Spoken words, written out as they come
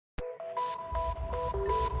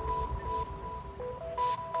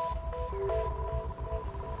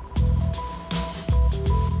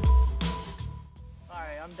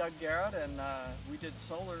Doug Garrett, and we did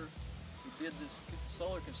solar. We did this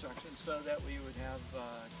solar construction so that we would have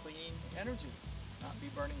clean energy, not be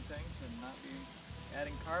burning things and not be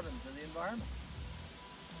adding carbon to the environment.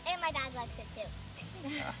 And my dog likes it too.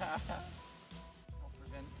 Help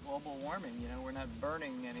prevent global warming. You know, we're not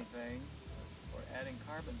burning anything or adding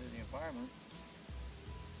carbon to the environment.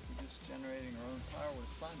 We're just generating our own power with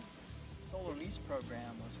sun. The solar lease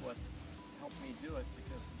program was what helped me do it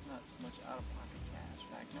because there's not so much out-of-pocket cash, in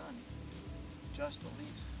fact none. Just the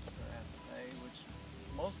lease that I have to pay, which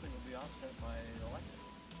mostly will be offset by the electric.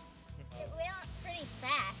 It went pretty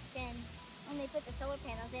fast, and when they put the solar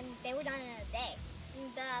panels in, they were done in a day.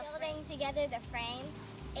 The building together the frame,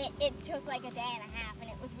 it took like a day and a half, and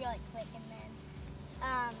it was really quick, and then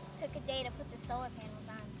took a day to put the solar panels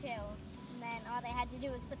on too. And then all they had to do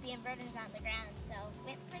was put the inverters on the ground, so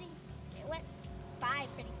it went by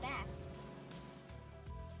pretty